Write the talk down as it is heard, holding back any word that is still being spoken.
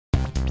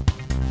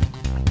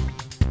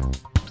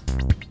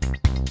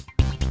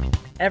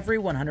Every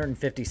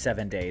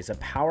 157 days, a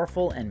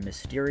powerful and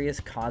mysterious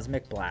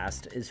cosmic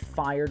blast is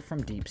fired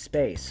from deep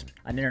space.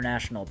 An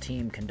international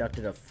team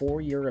conducted a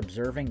 4-year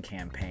observing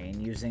campaign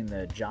using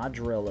the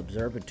Jodrell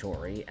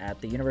Observatory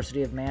at the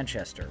University of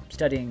Manchester,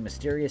 studying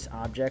mysterious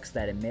objects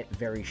that emit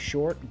very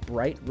short,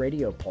 bright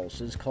radio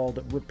pulses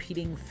called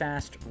repeating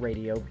fast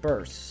radio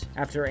bursts.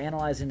 After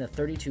analyzing the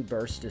 32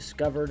 bursts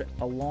discovered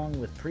along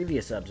with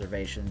previous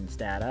observations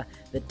data,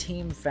 the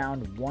team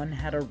found one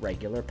had a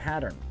regular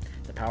pattern.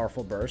 The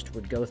powerful burst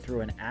would go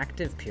through an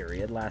active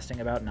period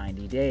lasting about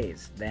 90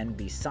 days, then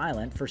be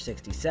silent for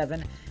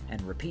 67,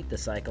 and repeat the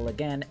cycle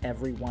again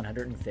every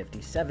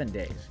 157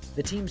 days.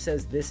 The team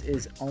says this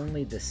is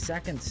only the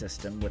second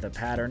system with a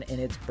pattern in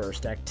its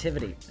burst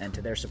activity, and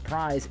to their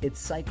surprise,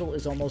 its cycle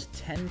is almost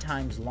 10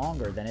 times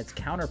longer than its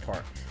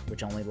counterpart,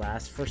 which only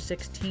lasts for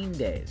 16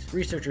 days.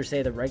 Researchers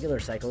say the regular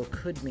cycle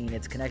could mean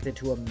it's connected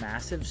to a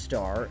massive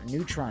star,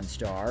 neutron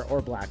star,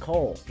 or black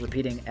hole.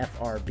 Repeating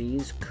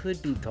FRBs could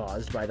be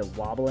caused by the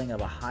wobbling of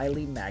a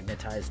highly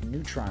magnetized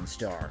neutron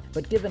star.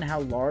 But given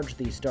how large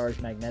these stars'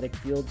 magnetic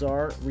fields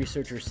are,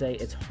 researchers say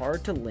it's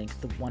hard to link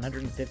the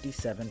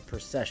 157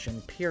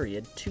 precession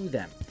period to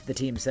them. The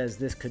team says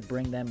this could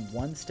bring them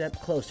one step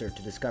closer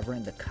to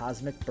discovering the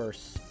cosmic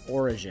burst's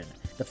origin.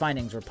 The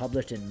findings were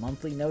published in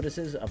monthly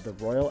notices of the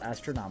Royal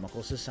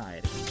Astronomical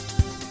Society.